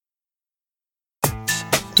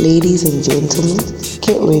Ladies and gentlemen,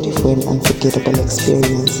 get ready for an unforgettable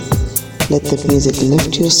experience. Let the music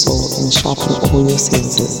lift your soul and sharpen all your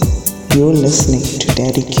senses. You're listening to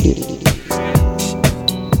Daddycue.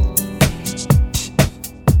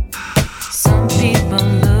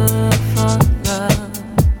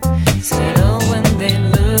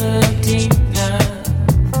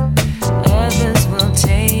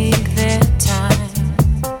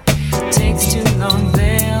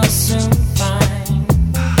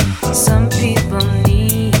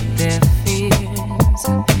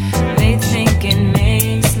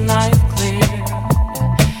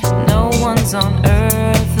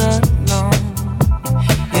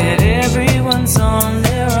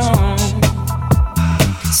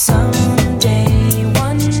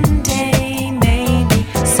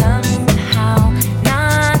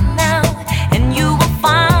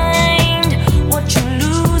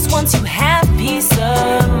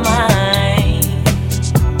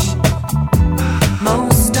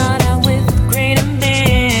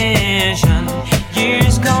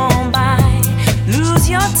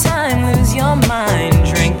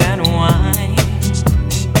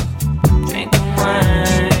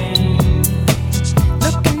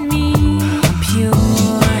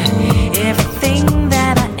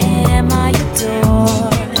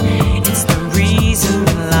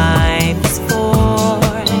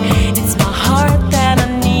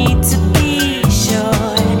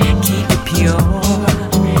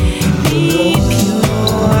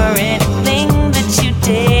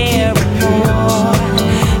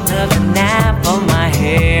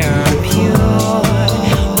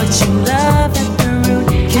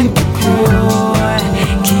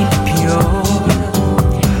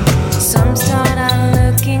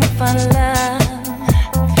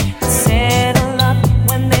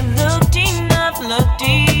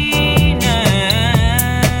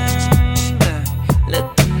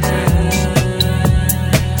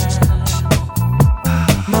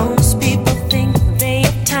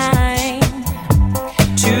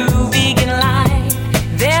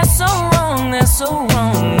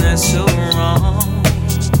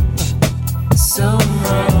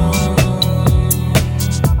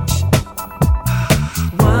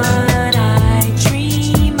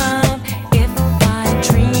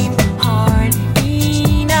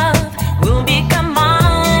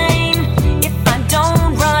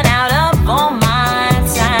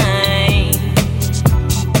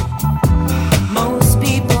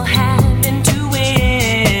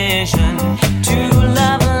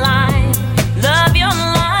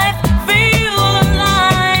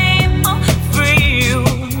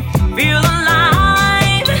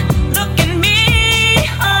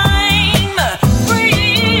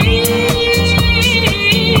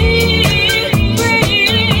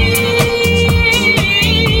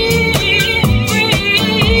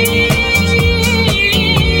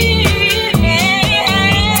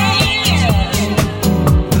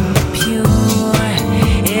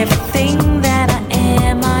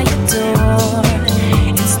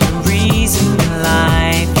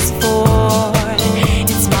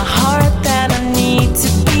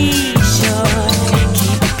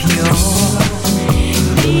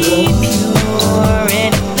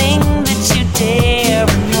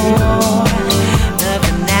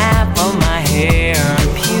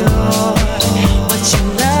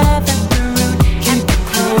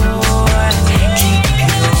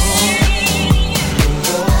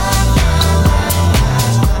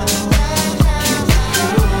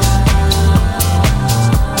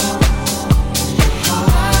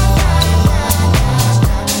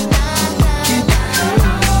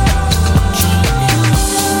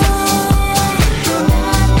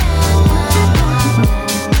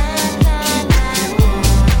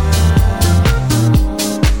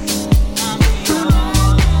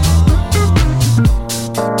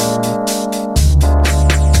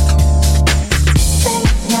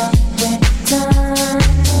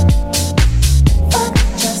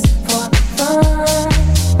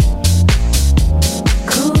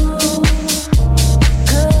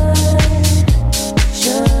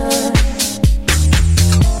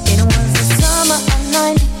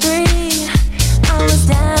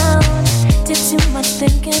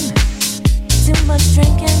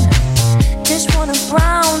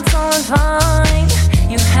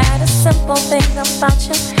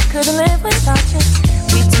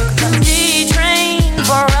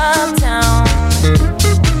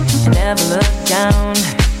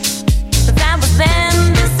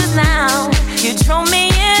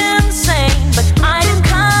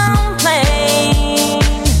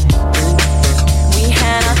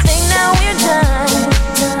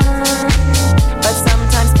 But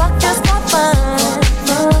sometimes fuck just for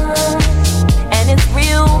fun.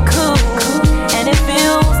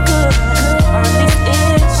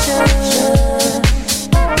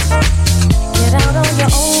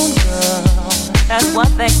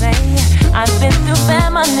 I've been through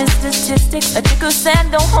feminist statistics, a chick who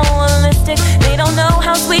said don't holistic. They don't know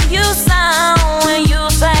how sweet you sound when you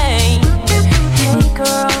say, hey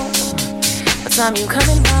girl, what time you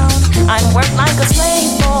coming down? I work like a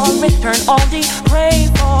slave for it, turn all day, pray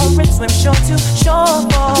for it, swim shore to shore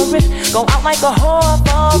for it, go out like a whore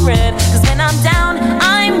for it. Cause when I'm down,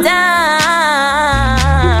 I'm down.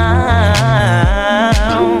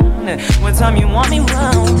 What time you want me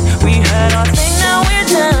round? We had our thing, now we're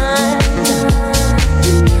done.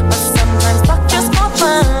 But sometimes fuck just for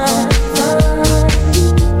fun,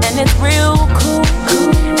 and it's real cool,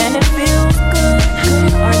 and it feels good,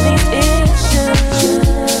 or at least it should.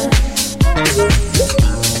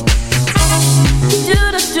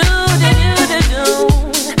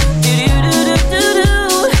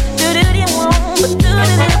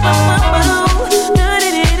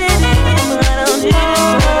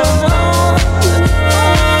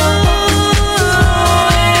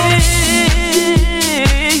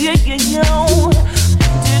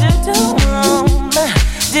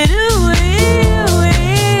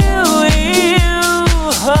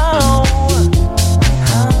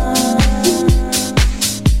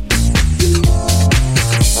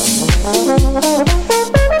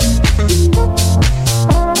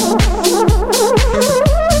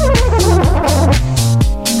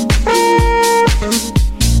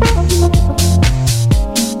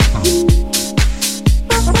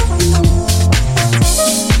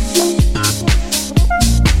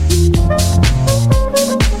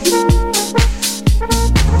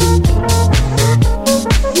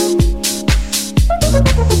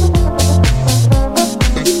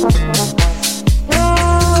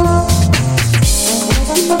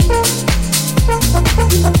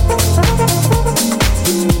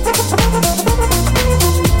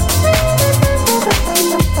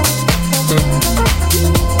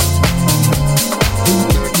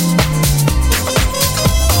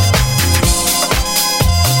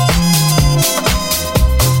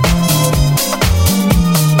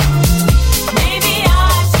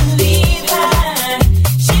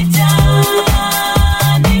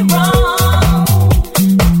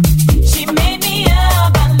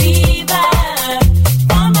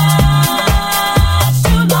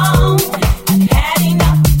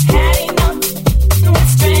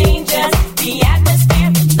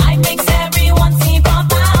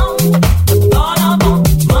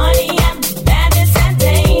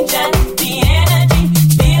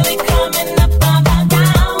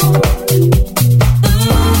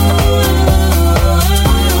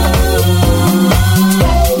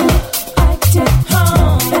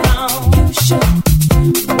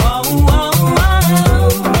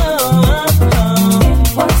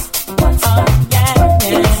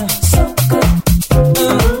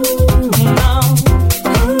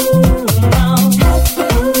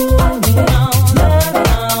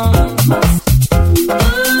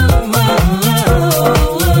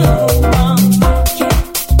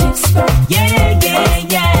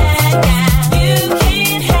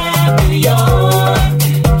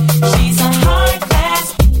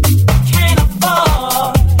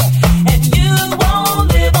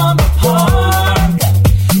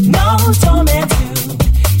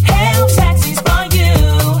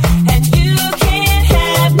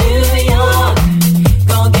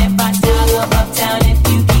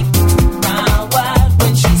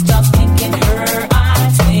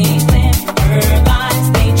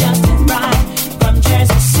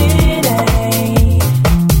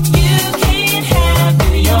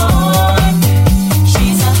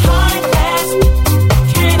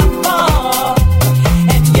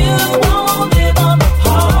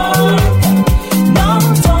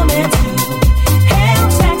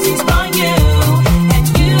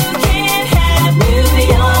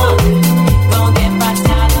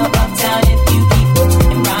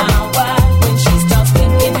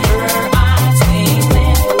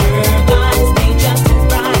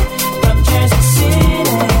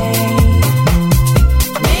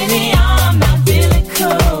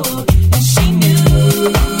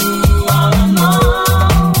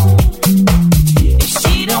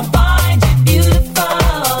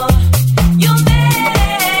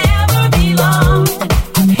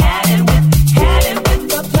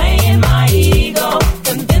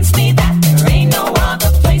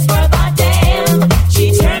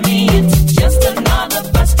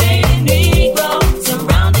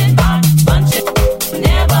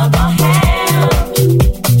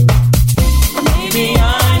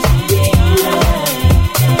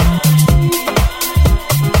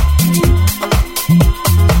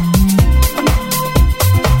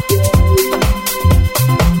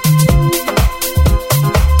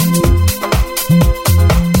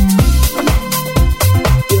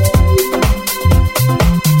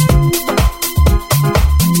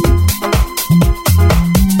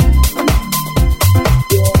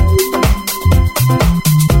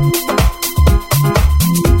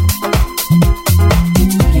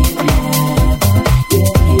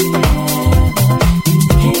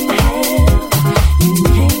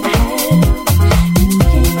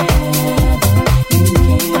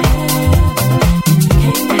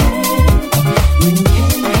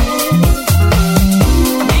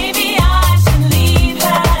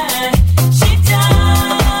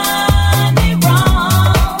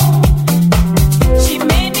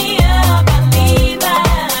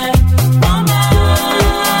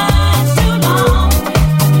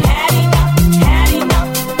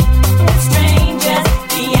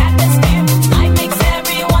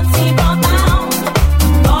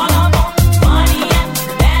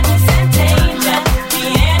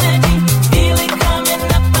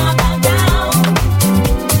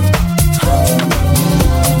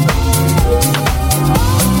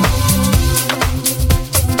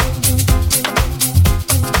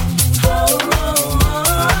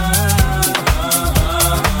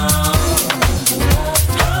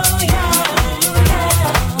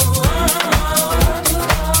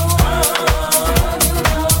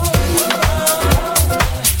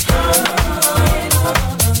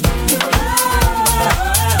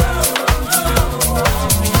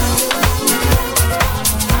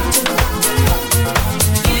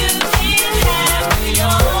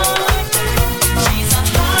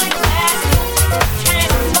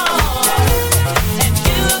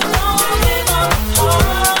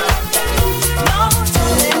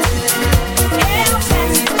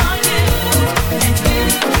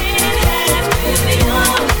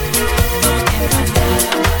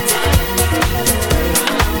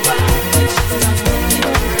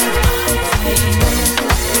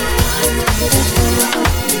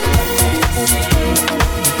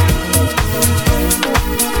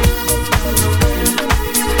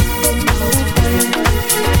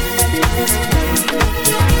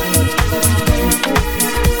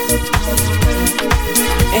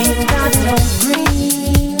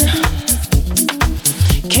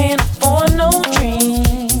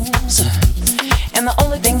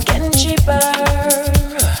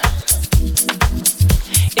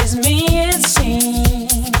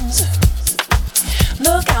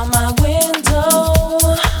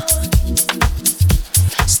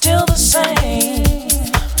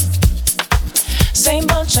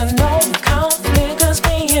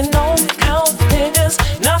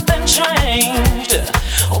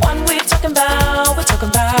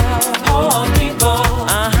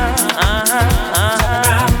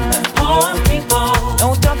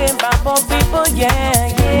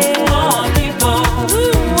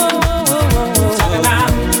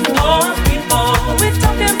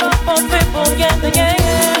 yeah,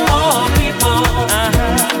 yeah. Poor people.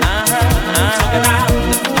 Talking about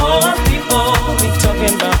the poor people. We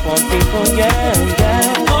talking about poor people, yeah,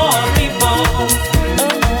 yeah. Poor people.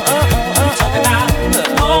 Talking about the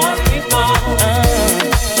poor people.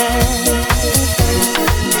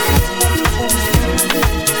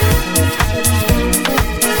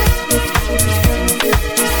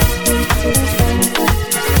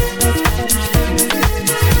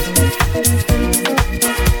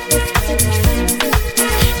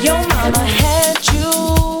 Your mama had you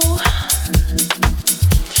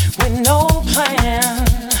with no plan,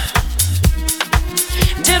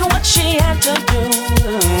 did what she had to do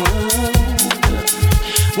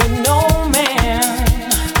with no man.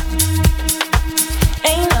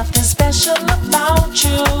 Ain't nothing special about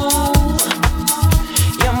you.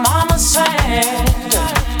 Your mama said,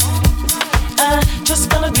 just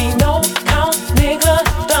gonna be no count nigga,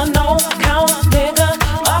 the no count nigga,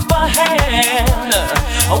 upper hand.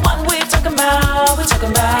 What we talking about? We talking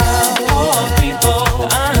about poor people.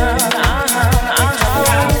 Poor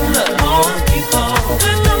people.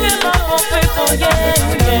 We talking about poor people,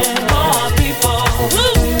 yeah, yeah. Poor people.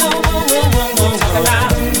 Talking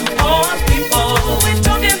about poor people. We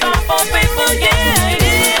talking about poor people, yeah,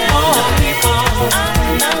 yeah. Poor people.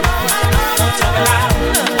 Talking about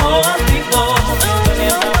poor people. Poor people. Talking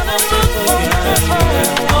about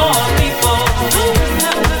poor people. Poor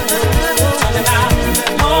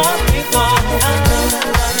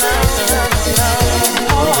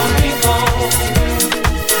people.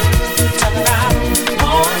 Talking about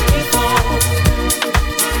poor people.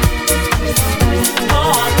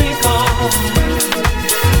 Poor people.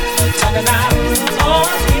 Talking about poor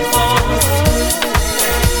people.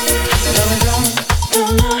 Dum dum dum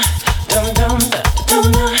dum dum dum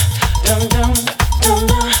dum dum dum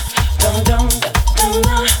dum dum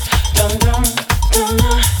dum dum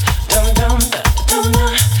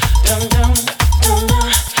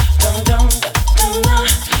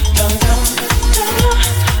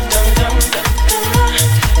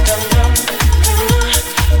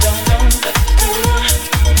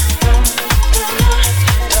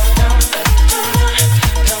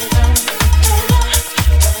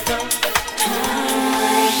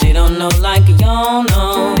They don't know like y'all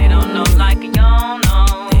know. They don't know like y'all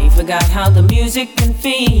know. They forgot how the music can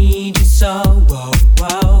feed your soul. Whoa,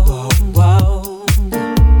 whoa, whoa, whoa.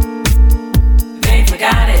 They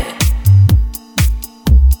forgot it.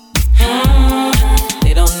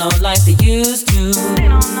 They don't know like they used to. They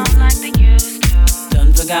don't know like they used to.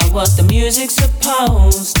 Done forgot what the music's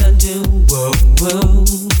supposed to do. Whoa, whoa.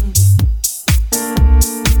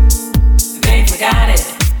 They forgot it.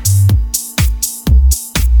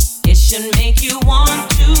 It should make you want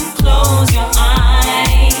to close your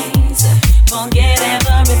eyes, forget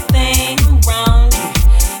everything around you.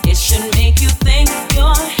 It should make you think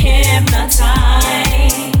you're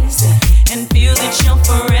hypnotized and feel that you're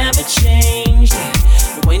forever changed.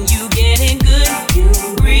 When you get it good, you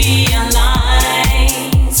realize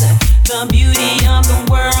the beauty of the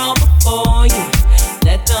world before you.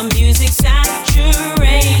 Let the music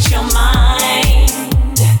saturate your mind.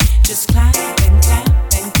 Just clap and clap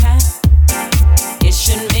and clap. It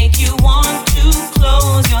should make you want to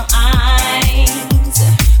close your eyes,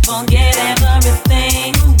 forget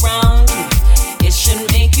everything around you. It should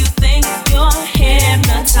make you think you're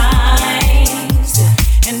hypnotized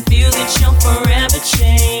and feel that you're forever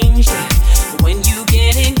changed. When you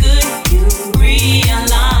get it good, you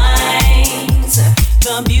realize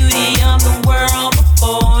the beauty of the world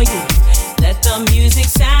before you. Let the music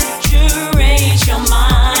saturate your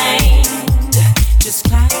mind. Just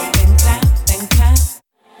clap and clap and clap.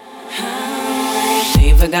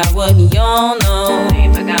 They forgot what y'all know. They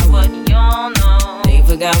forgot what y'all know. They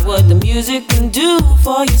forgot what the music can do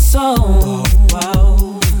for your soul.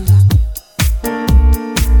 Whoa.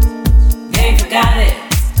 They forgot it.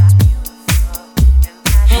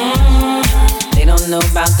 They don't know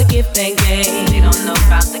about the gift they gave. They don't know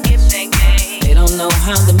about the gift they gave. They don't know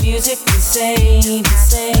how the music can save,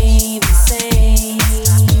 save, save.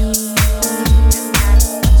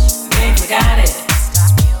 They forgot it.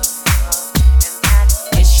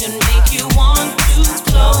 It should make you want to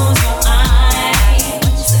close your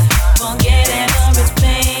eyes, forget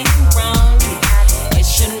everything around you. It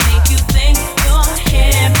should make you think you're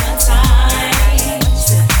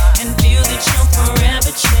hypnotized and feel that you're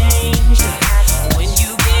forever changed. When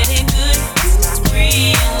you get it good, you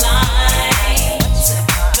realize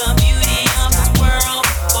the beauty of the world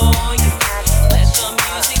before you. Let the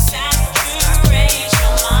music saturate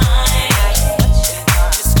your mind.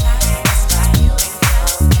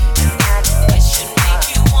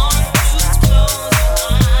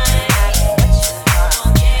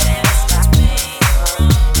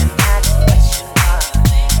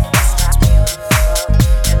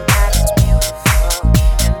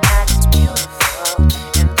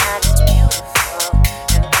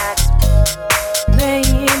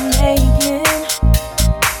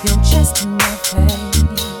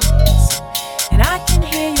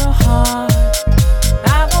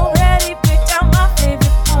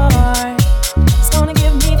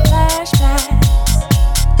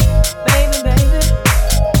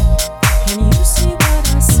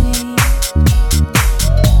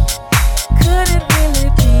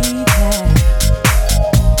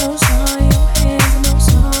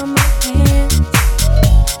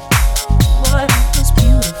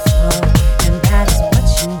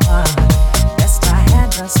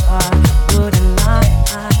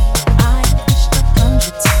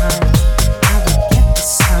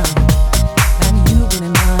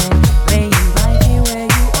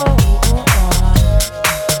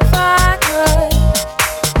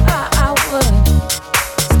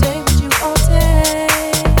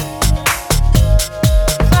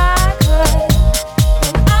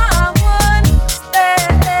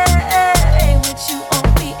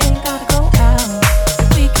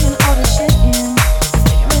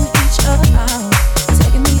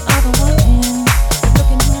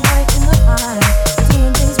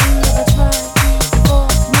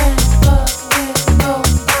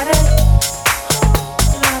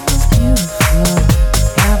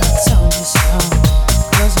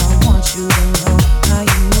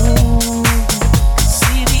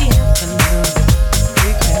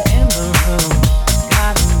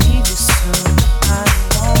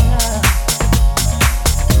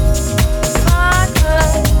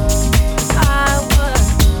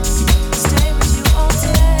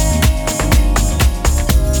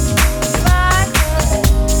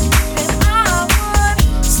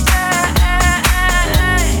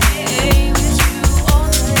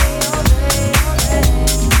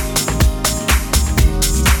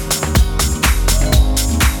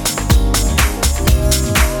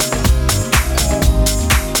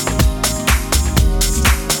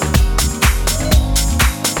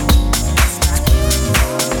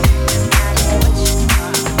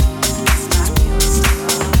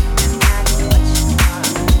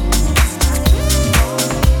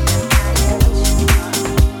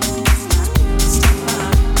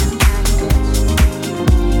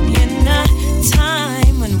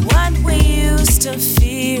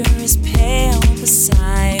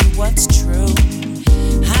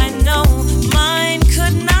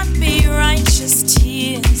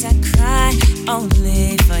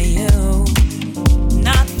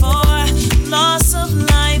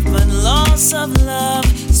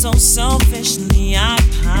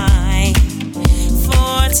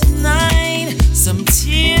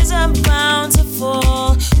 tears are bound to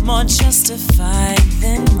fall, more justified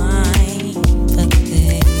than mine. But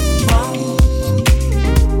they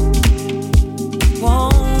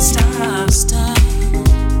won't stop.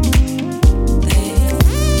 They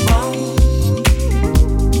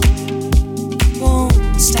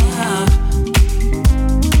won't stop.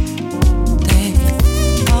 They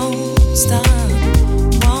won't stop.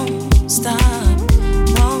 Won't stop.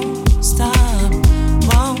 Won't stop.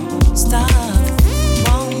 Won't stop.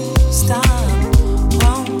 Won't stop.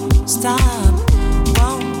 Won't stop.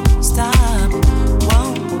 Won't stop.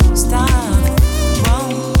 Won't stop.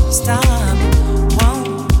 Won't stop.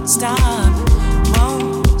 Won't stop.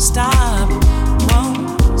 Won't stop.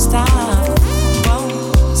 Won't stop. Won't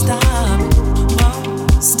stop.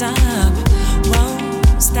 Won't stop.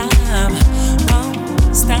 Won't stop.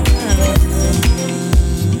 Won't stop.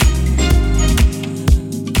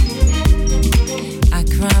 I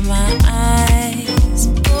cry my eyes,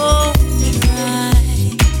 oh dry,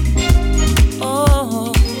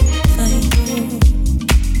 oh for you.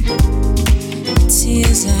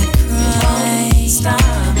 Tears I cry, won't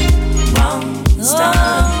stop, won't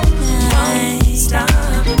stop, won't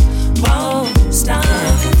stop, won't stop,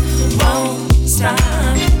 won't stop,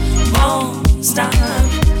 won't stop,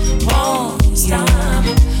 won't stop,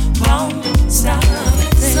 won't stop.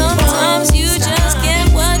 Sometimes you just get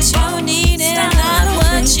what you need and not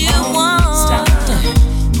what you want.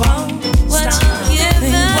 What you give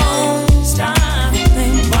and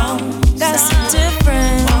that's the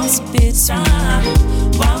difference between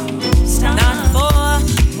not for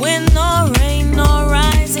wind nor rain nor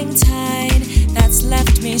rising tide that's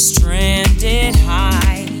left me stranded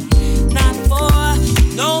high. Not for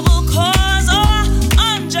noble cause or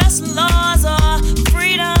unjust laws or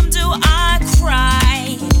freedom do I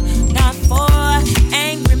cry. Not for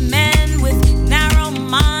angry men with narrow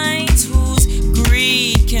minds whose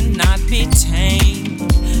greed cannot be tamed,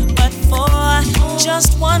 but for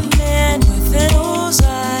just one man within whose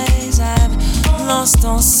eyes I've lost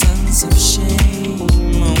all sense of shame.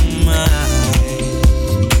 Oh my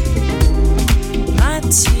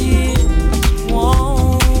tears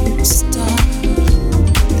won't stop.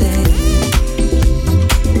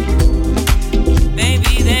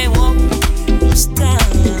 Baby, they won't stop.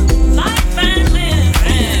 Life and living.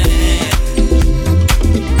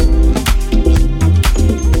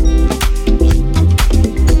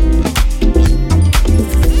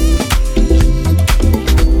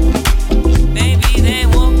 Baby, they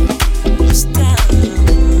won't stop.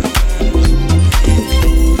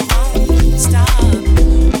 Won't stop.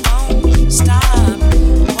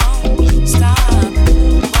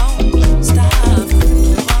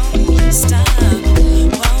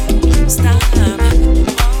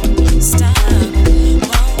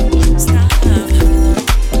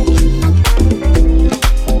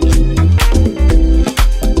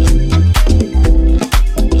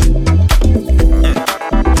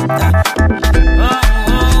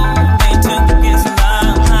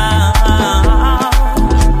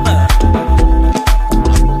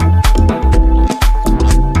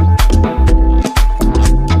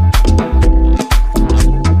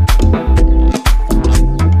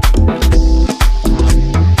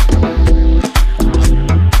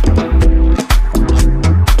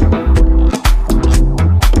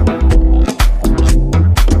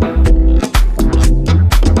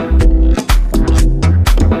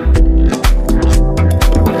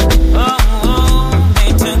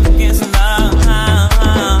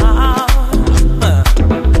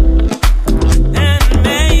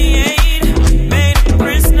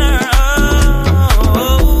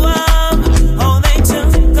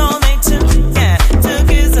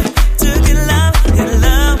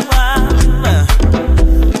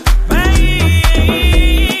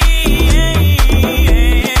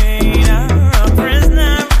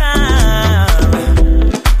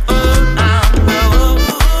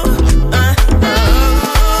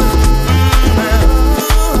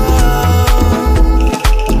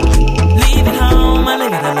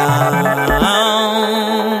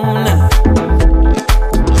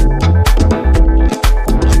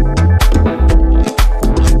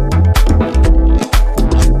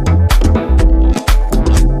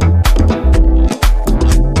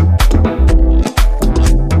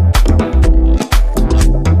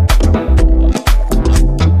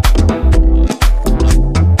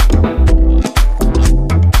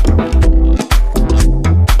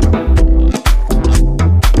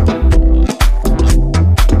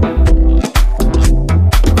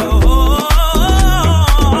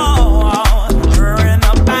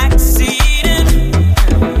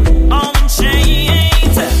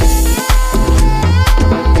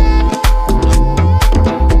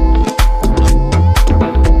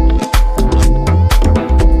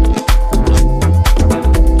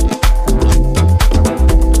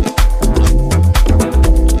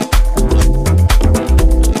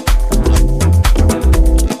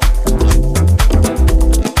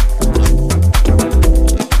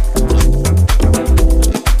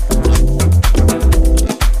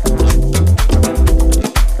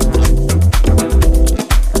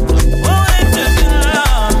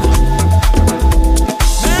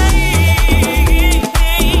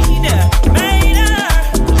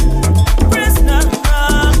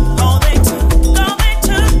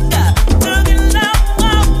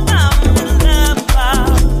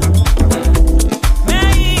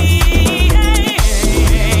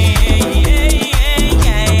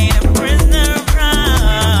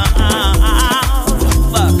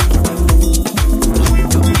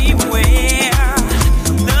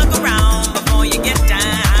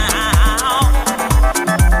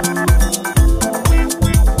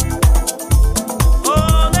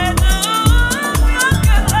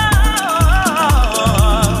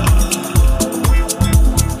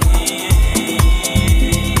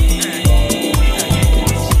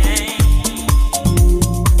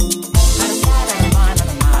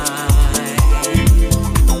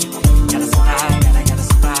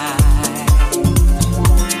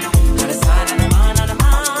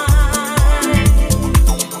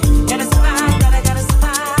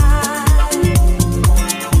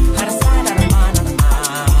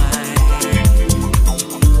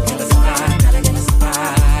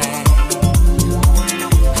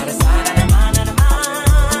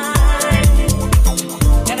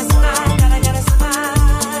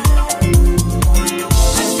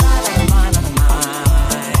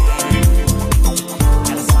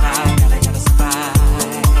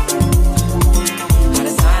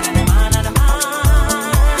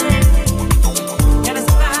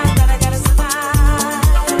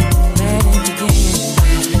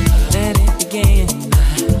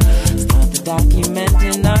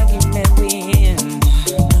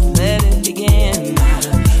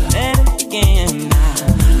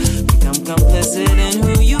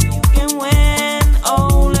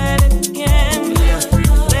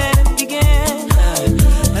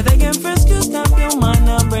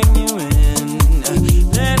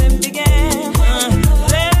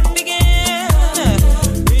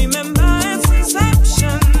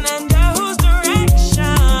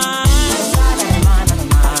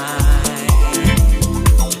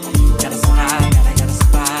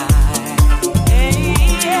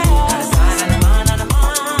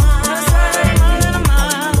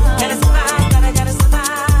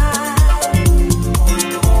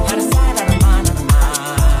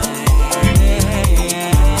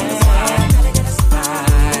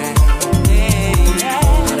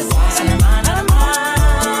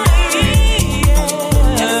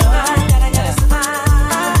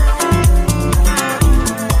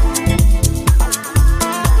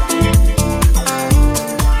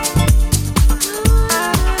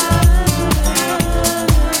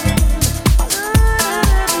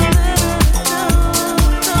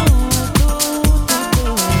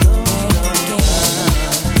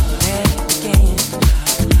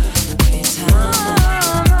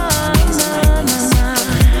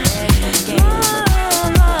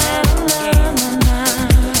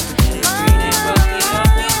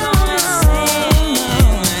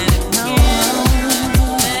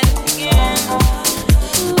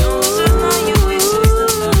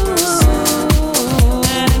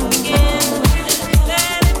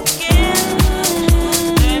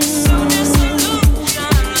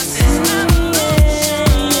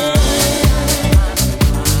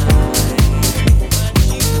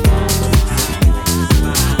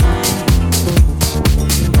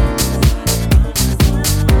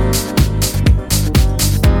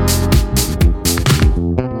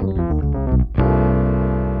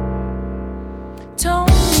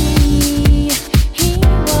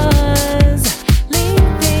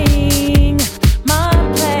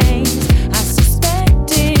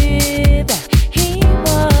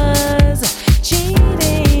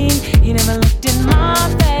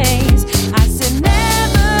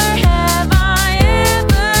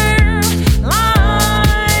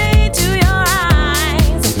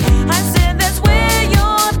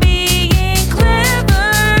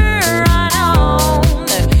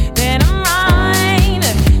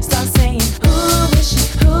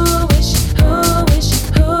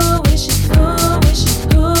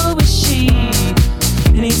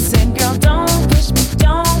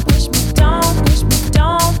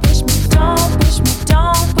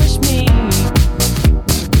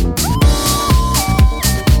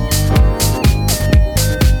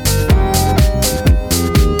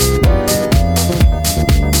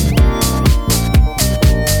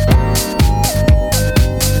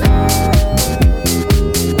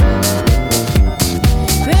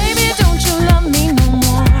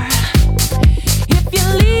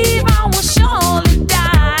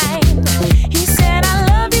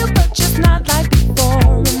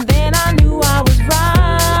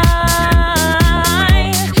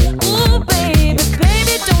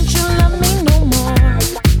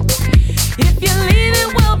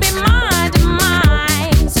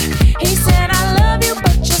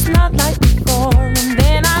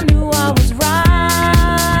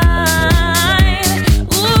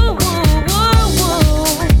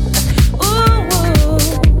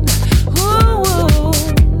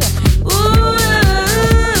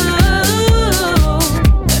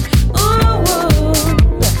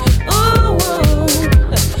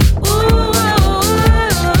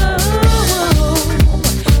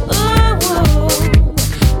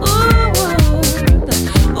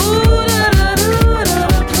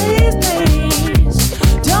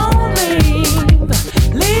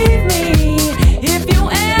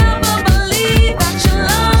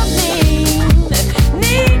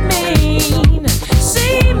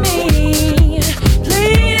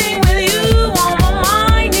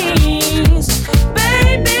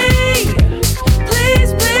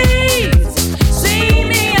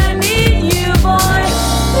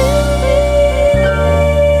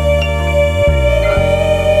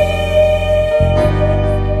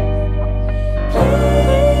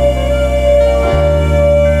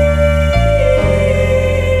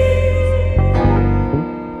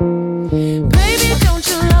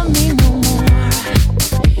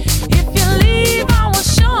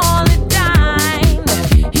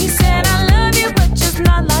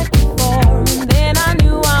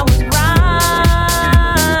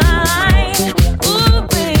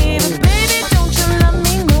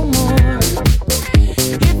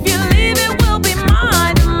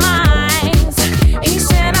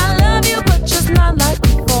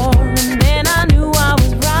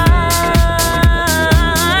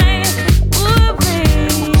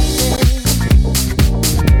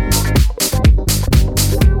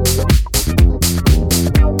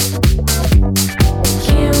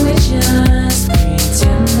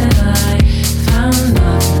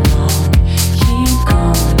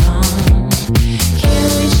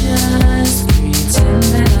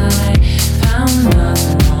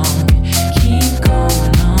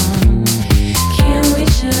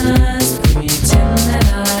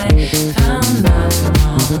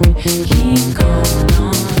 Keep going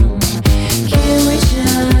on. Can we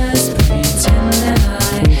just pretend that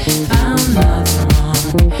I found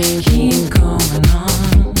nothing wrong? Keep going on.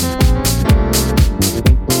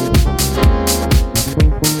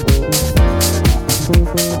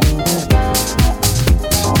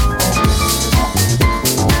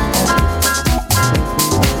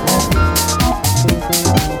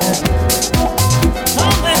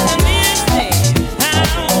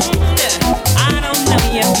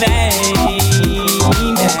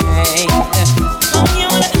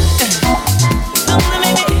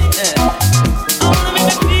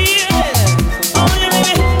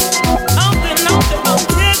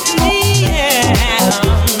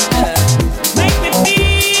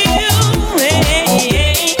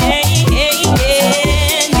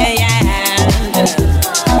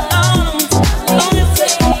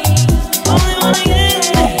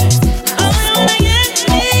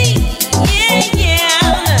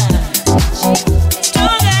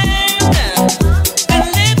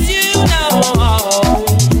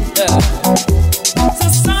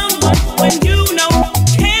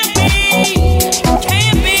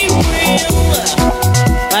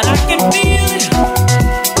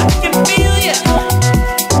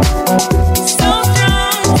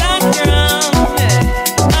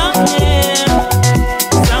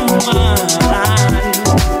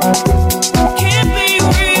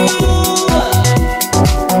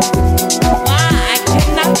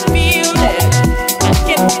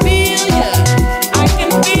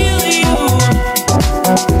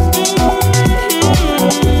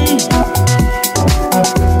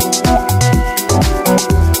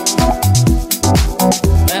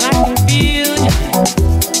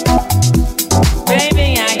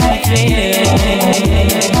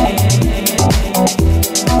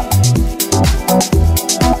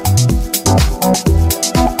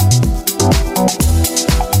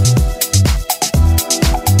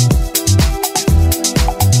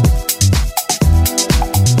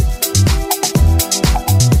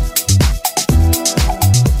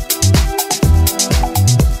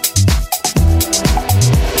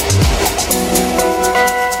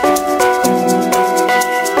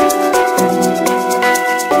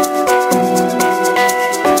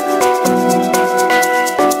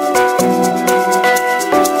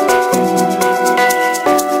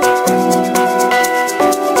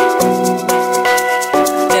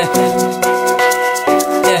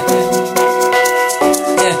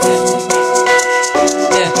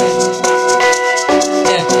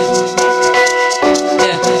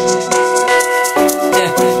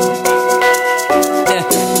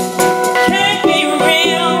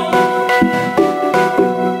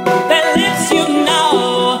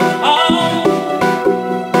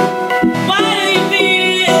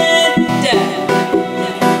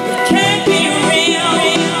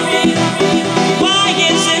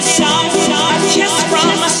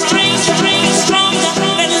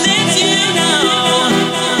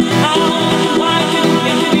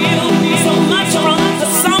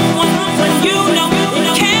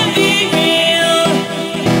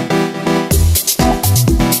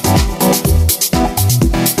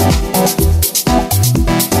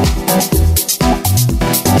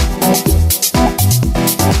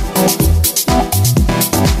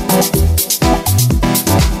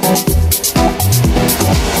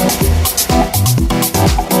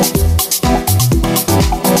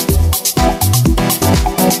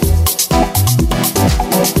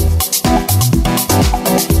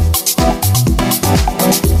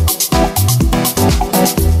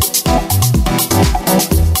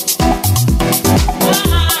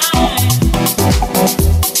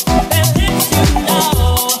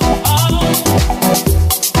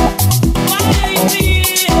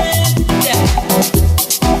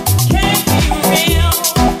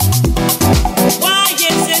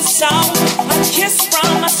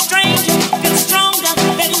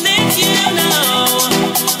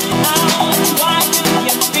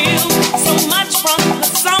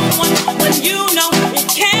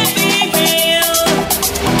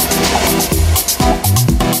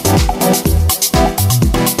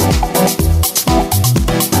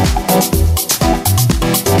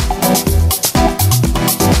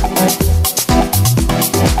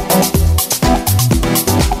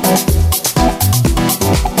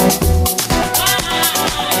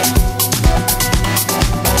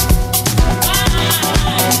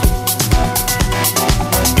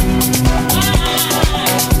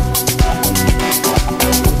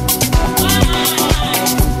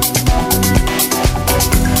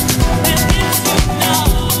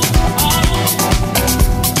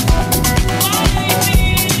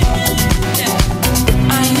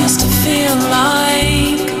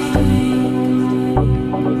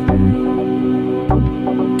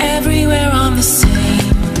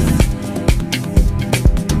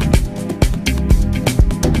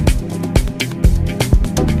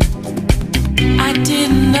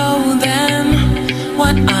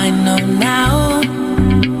 what I know now.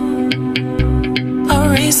 A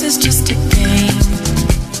race is just a game.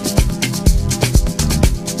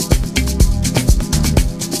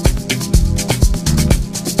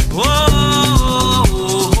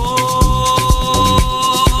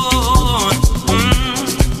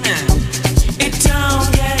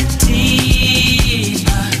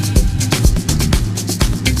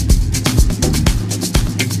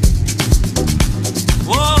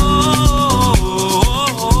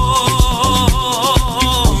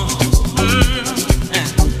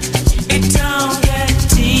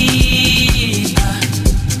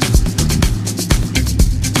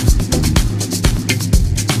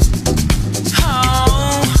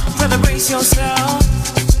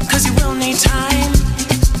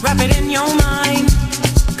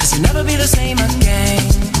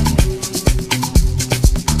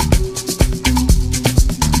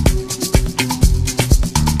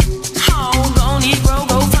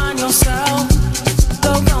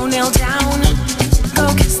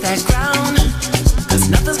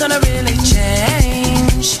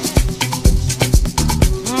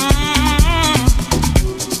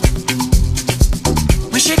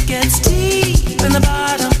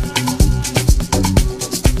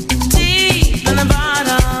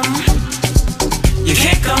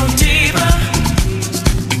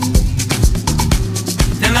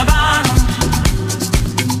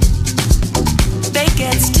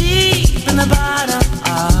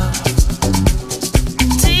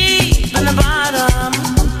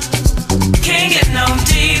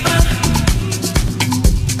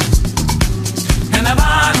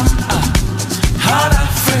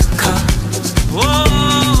 Africa.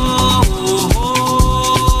 Whoa.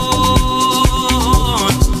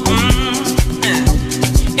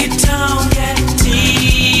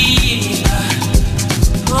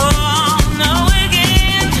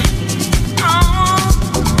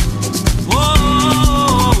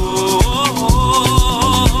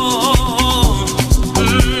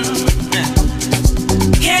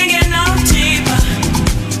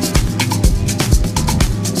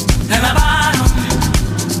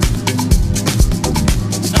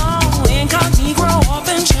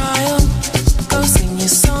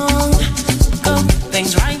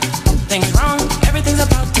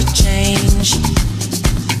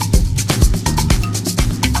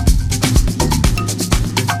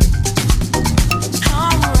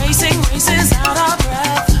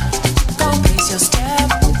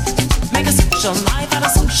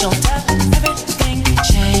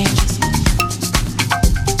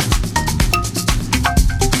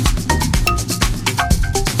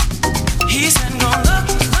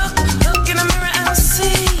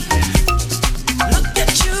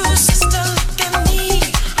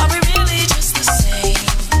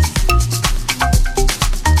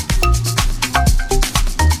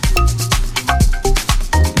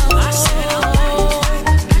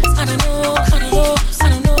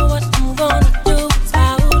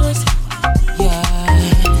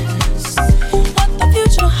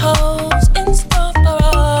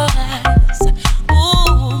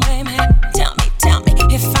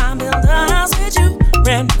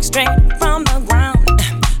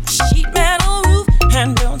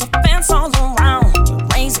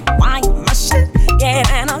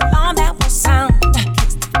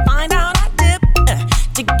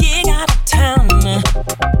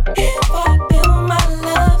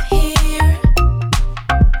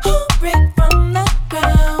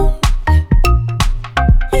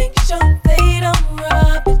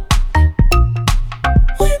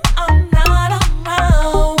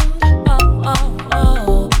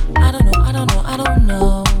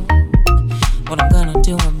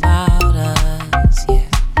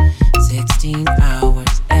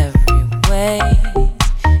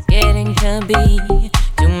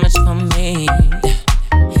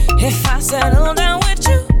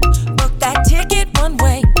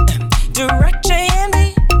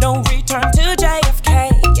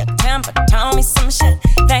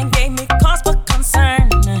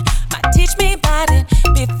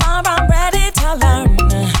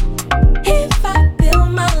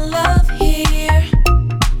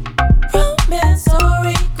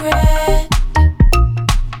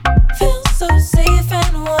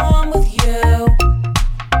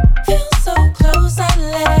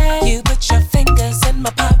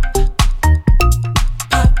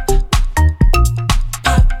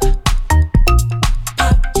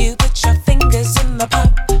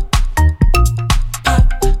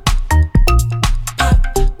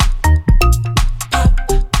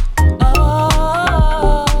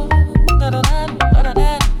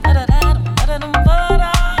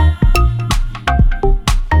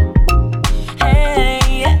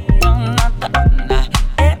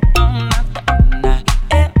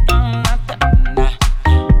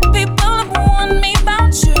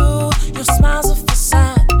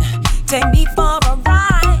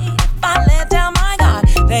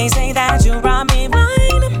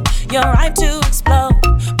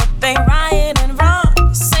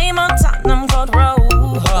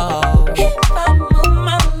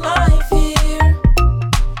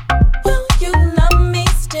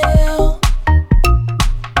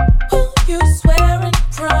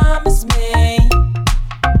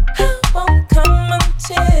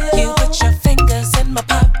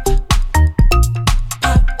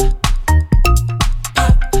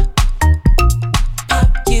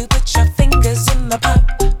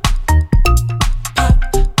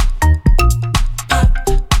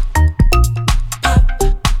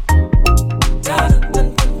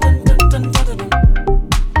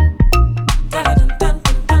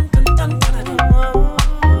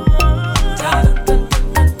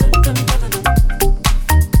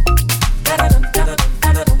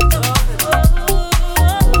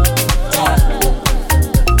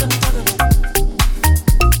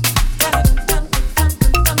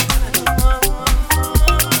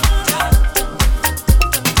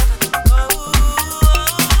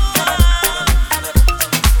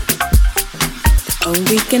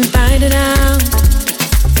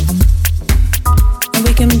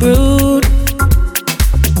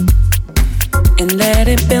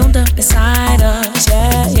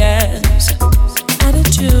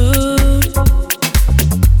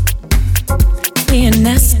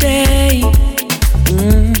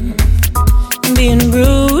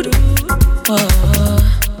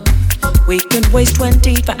 We could waste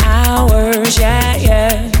 24 hours, yeah,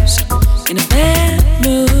 yes, in a bad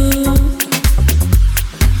mood.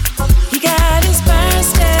 He got his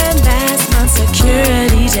first and last month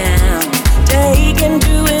security down, taken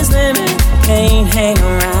to his limit, can't hang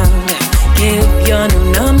around. Give your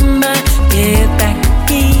new number, give back the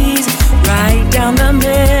keys, right down the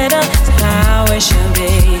middle, is how it should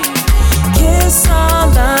be. Kiss all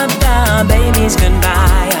of the babies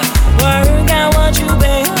goodbye, work out what you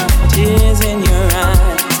pay, tears in your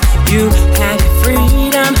eyes. You have your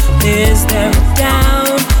freedom, is there a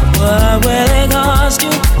doubt? What will it cost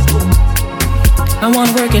you? I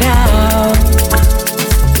wanna work it out,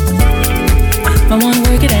 I wanna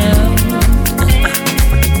work it out.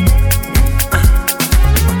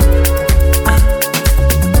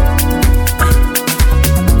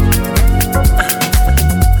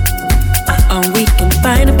 We can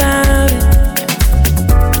fight about it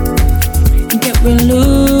and get real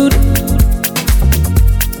lewd,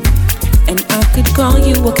 and I could call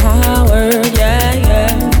you a coward, yeah,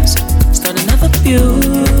 yes. Start another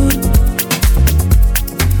feud,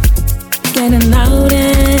 getting loud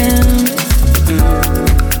and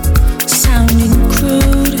sounding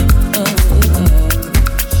crude.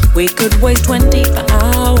 We could waste 24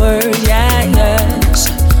 hours, yeah, yes,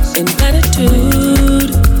 in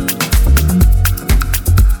gratitude.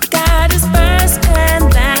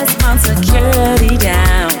 Security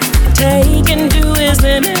down, taken to his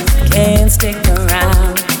limit, can't stick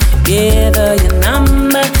around. Give her your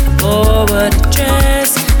number, forward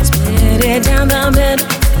address, split it down the middle,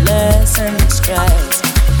 lessen the stress.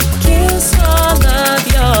 Kiss all of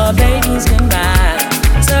your babies goodbye,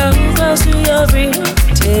 so close to your freedom,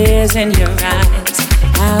 tears in your eyes.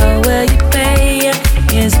 How will you pay?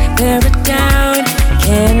 Is there a doubt?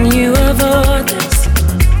 Can you avoid this?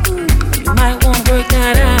 You might want to work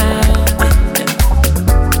that out.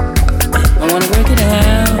 I wanna work it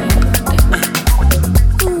out.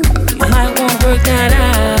 You might wanna work that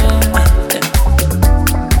out.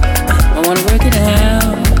 I wanna work it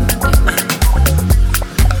out.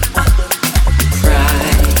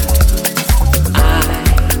 Pride, I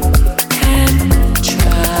can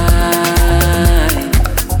try.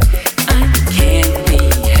 I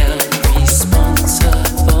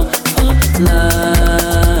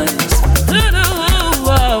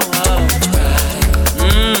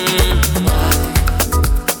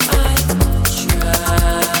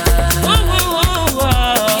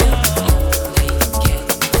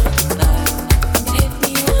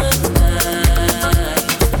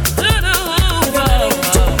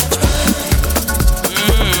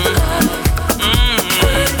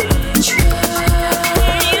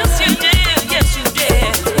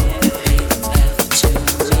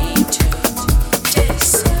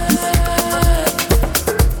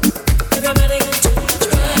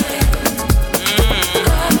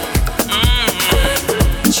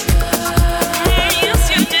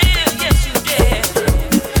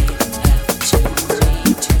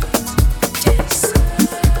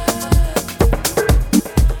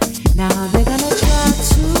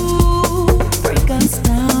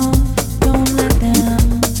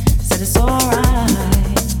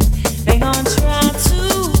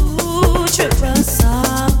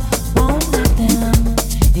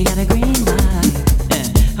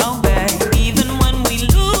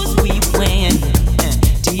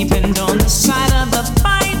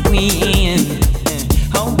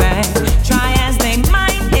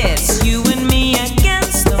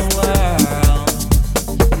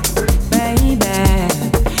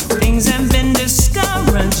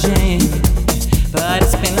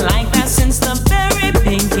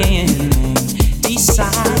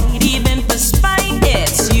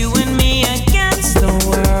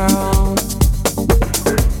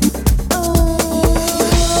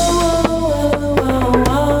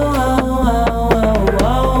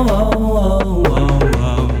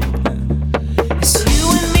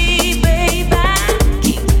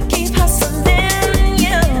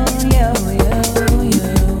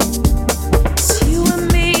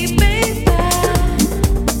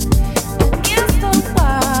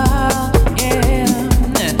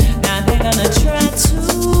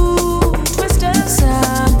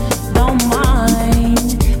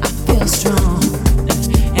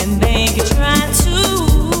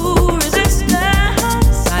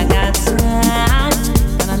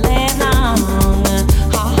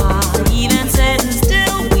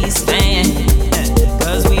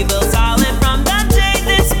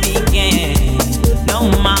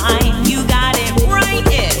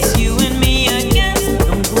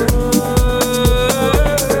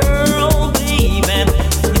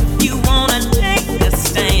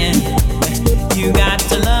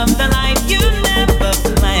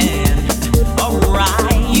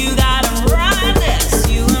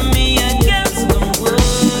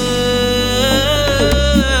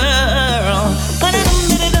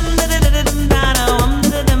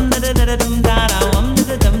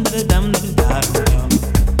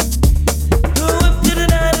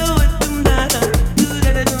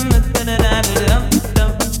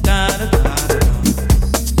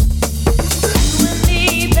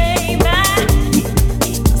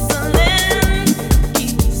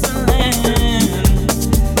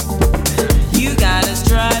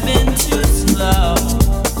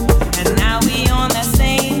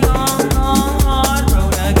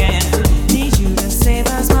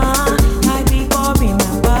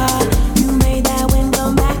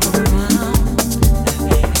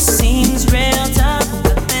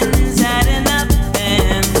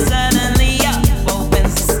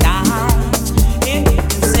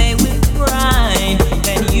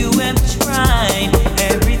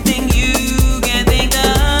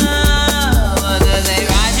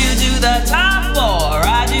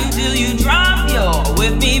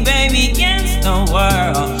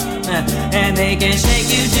Shake and shake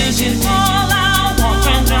you till she fall out. Walk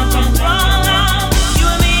and jump and fall out. You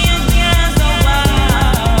and me against the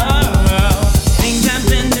world. Things have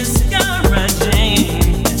been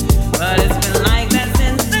discouraging, but it's been like that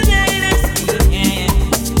since the day this began.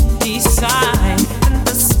 Decide,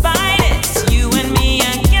 despite it, you and me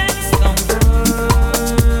against the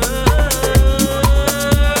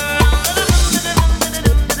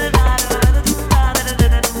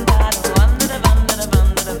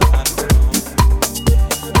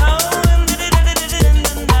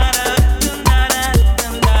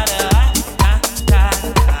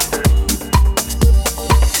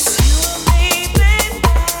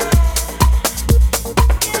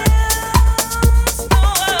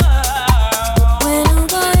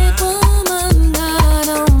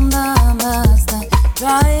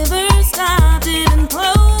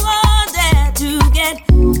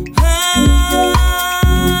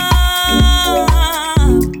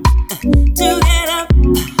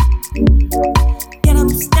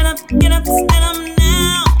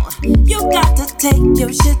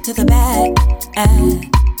to the back.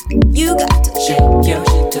 You got to shake your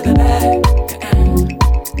shit to the back.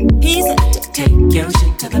 He said to take your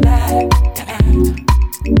shit to the back.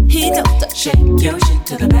 He told to shake your shit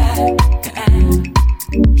to the back.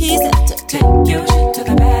 He said to take your shit to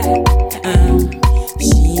the back.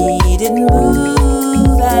 She didn't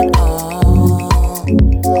move at all.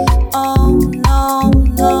 Oh no,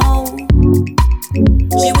 no.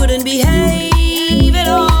 She wouldn't behave at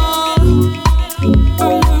all.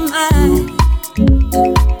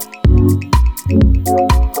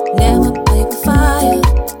 Never play with fire.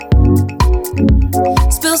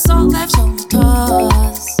 Spill salt, left on the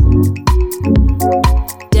toss.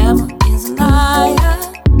 Devil is a liar.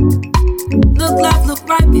 Look left, look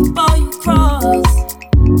right before you cross.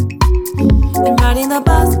 And riding the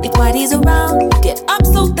bus, if Whitey's around, get up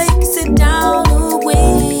so they can sit down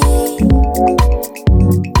away.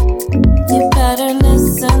 You better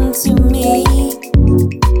listen to me.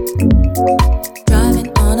 Driving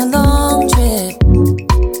on a long trip,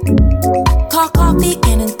 call coffee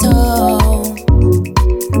and in tow.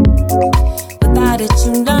 Without it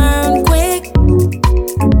you learn quick,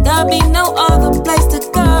 there'll be no other place to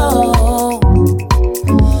go.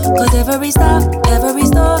 Cause every stop, every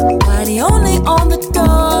store, Whitey only on the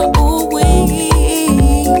door. Ooh wee.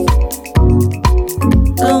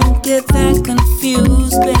 Don't get that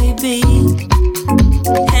confused, baby.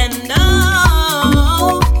 And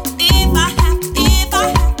no, if I have to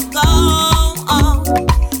go,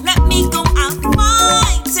 let me go out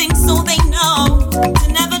fighting so they know to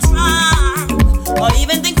never try or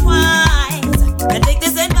even think twice and take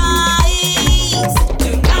this advice.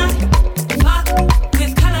 Do not fuck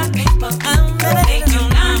with color people. They do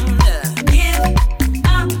not give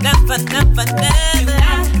up. Never, never, never.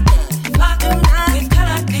 Fuck with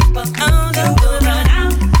color people. You will run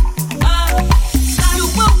out. You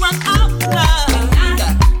will run out of love.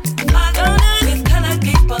 Fuck with color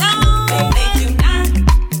people. They do not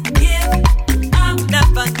give up.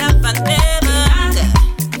 Never, never, never.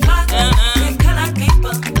 Fuck with color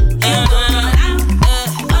people. You will run out of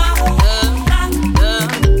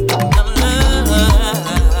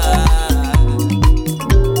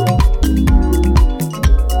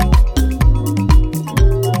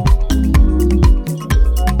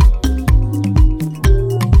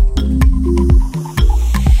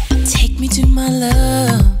Take me to my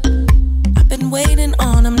love. I've been waiting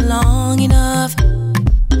on him long enough.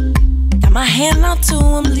 Got my hand out to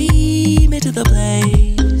him, lead me to the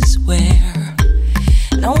place where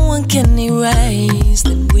no one can erase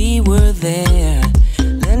that we were there.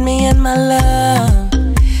 Let me in my love,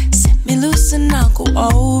 set me loose and I'll go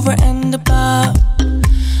over and above.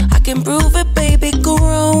 I can prove it, baby,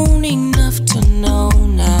 grown enough to know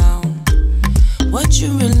now what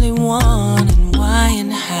you really want and why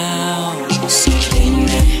and how. So lead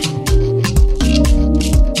me,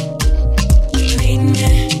 lead me,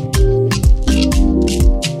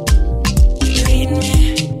 lead me,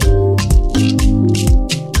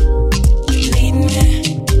 lead me,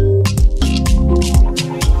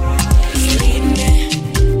 lead me,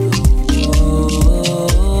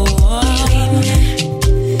 oh, lead me,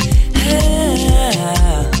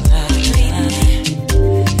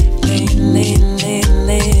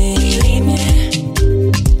 lead me.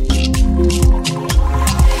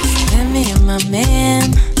 Let me in my man.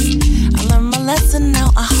 I learned my lesson, now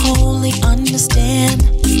I wholly understand.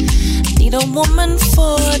 Need a woman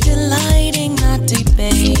for delighting, not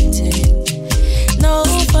debating. No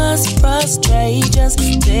fuss, frustrate, just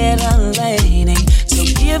titillating. So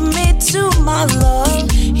give me to my love.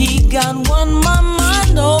 He got one my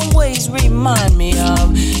mind always remind me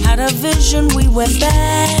of. Had a vision, we went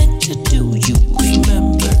back to do you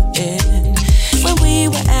remember it? When we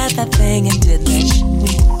were at that thing and did that shit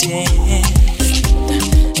we did.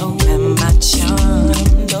 Oh, am I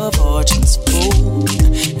charmed or fortune's fool?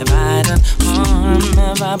 Have I done harm?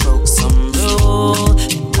 Have I broke some rule?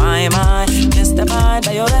 Why am I mystified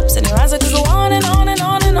by your lips and your eyes? I could go on and on and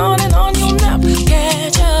on and on and on. You'll never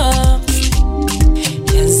catch up.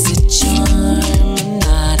 Is it charm or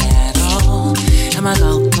not at all? Am I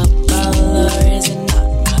culpable or is it not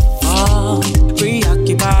my fault?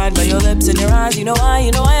 Preoccupied by your lips and your eyes. You know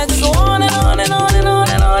why I could go on and on and on and on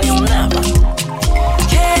and on. You'll never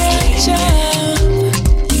catch up.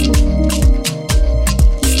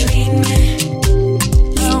 Lead me.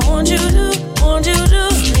 I want you to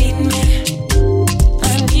lead me. I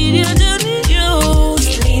need you to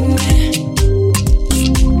lead me.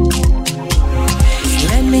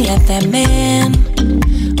 Let me at that man.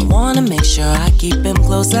 I wanna make sure I keep him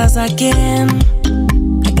close as I can.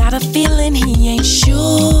 I got a feeling he ain't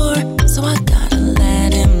sure, so I gotta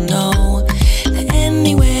let him know that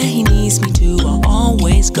anywhere he needs me to, I'll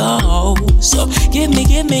always go. So give me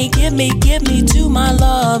to my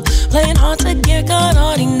love. Playing hard to get, got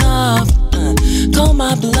hard enough. Call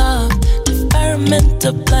my bluff. Deferment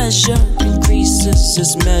of pleasure increases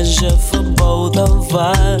this measure for both of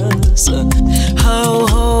us. Ho,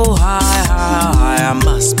 ho, hi, I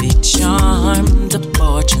must be charmed. The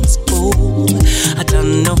fortune's fool. I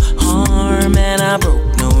done no harm and I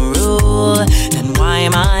broke no rule. Then why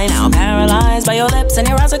am I now paralyzed by your lips and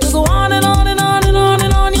your eyes? I could go on and on and on and on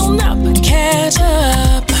and on. You'll never catch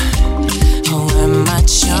up. Oh, am I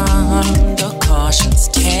charmed or caution's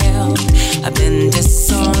tale? I've been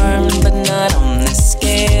disarmed, but not on this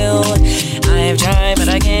scale. I've tried, but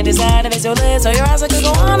I can't decide if it's your lips or your eyes. I could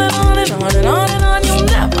go on and on and on and on and on. You'll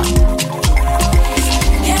never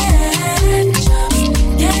catch up,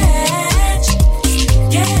 catch up, catch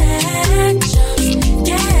up, catch up,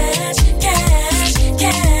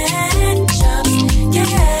 catch up,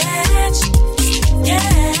 catch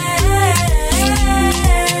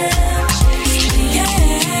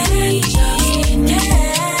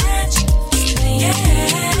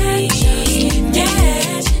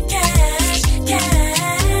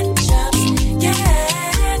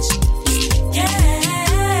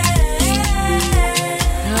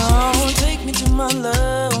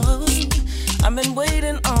I've been waiting.